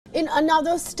In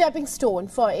another stepping stone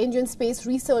for Indian Space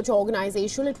Research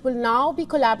Organization, it will now be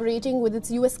collaborating with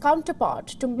its US counterpart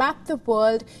to map the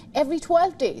world every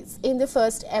 12 days in the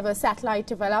first ever satellite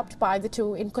developed by the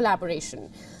two in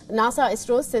collaboration. The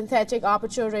NASA-ISRO synthetic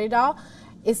aperture radar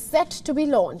is set to be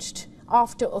launched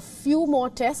after a few more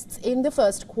tests in the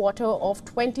first quarter of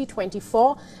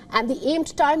 2024, and the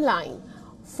aimed timeline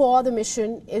for the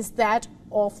mission is that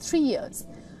of 3 years.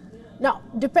 Now,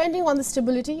 depending on the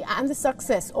stability and the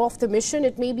success of the mission,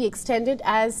 it may be extended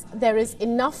as there is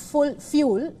enough full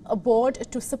fuel aboard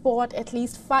to support at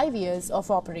least 5 years of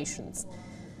operations.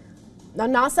 Now,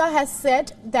 NASA has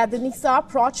said that the NISAR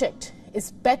project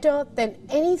is better than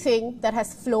anything that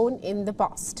has flown in the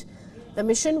past. The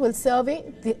mission will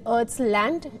survey the Earth's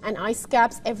land and ice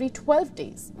caps every 12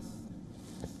 days.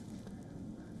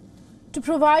 To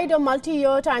provide a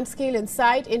multi-year timescale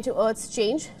insight into Earth's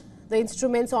change, the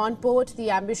instruments on board the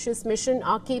ambitious mission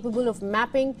are capable of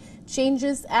mapping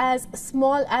changes as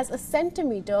small as a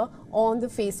centimeter on the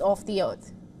face of the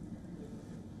Earth.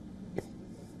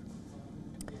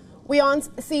 WION's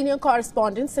senior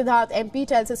correspondent Siddharth MP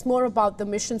tells us more about the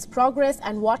mission's progress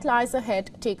and what lies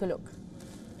ahead. Take a look.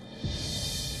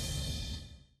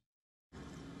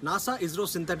 NASA-ISRO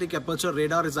synthetic aperture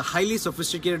radar is a highly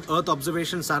sophisticated Earth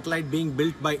observation satellite being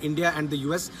built by India and the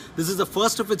US. This is the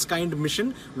first of its kind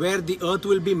mission where the Earth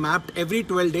will be mapped every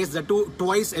 12 days, that too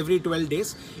twice every 12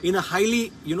 days in a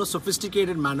highly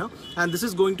sophisticated manner. And this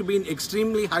is going to be in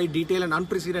extremely high detail and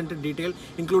unprecedented detail,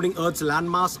 including Earth's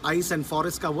landmass, ice and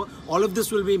forest cover. All of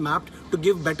this will be mapped to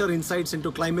give better insights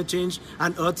into climate change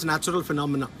and Earth's natural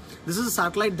phenomena. This is a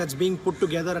satellite that's being put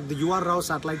together at the UR Rao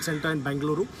Satellite Center in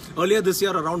Bengaluru. Earlier this year,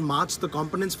 around March, the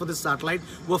components for this satellite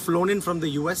were flown in from the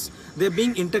US. They're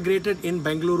being integrated in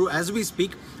Bengaluru as we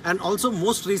speak. And also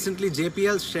most recently,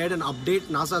 JPL shared an update.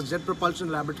 NASA's Jet Propulsion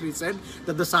Laboratory said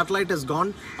that the satellite has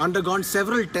undergone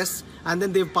several tests and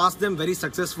then they've passed them very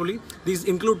successfully. These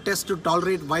include tests to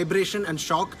tolerate vibration and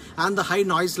shock and the high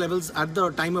noise levels at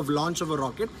the time of launch of a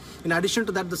rocket. In addition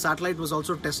to that, the satellite was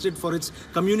also tested for its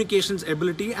communications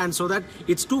ability, and so that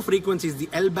its two frequencies, the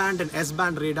L-band and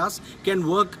S-band radars, can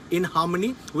work in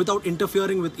harmony without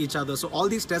interfering with each other. So all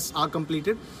these tests are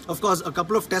completed. Of course, a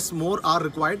couple of tests more are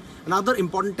required. Another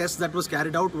important test that was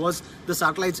carried out was the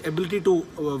satellite's ability to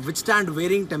withstand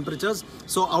varying temperatures.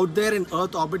 So out there in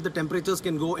Earth orbit, the temperatures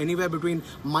can go anywhere between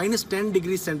 -10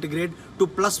 degrees centigrade to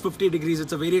 +50 degrees.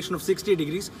 It's a variation of 60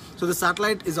 degrees. So the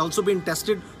satellite is also being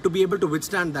tested to be able to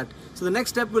withstand that. So the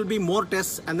next step will be more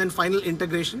tests and then final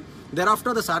integration.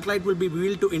 Thereafter, the satellite will be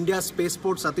wheeled to India's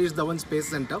spaceport Satish Dhawan Space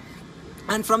Center.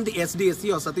 And from the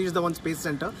SDSC or Satish Dhawan Space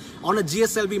Center, on a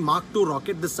GSLV Mark II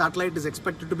rocket, this satellite is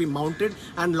expected to be mounted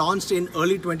and launched in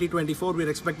early 2024. We're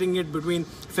expecting it between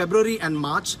February and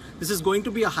March. This is going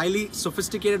to be a highly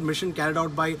sophisticated mission carried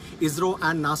out by ISRO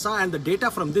and NASA, and the data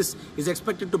from this is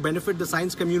expected to benefit the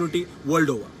science community world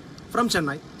over. From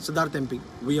Chennai, Siddharth MP,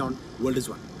 WION World is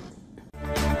One.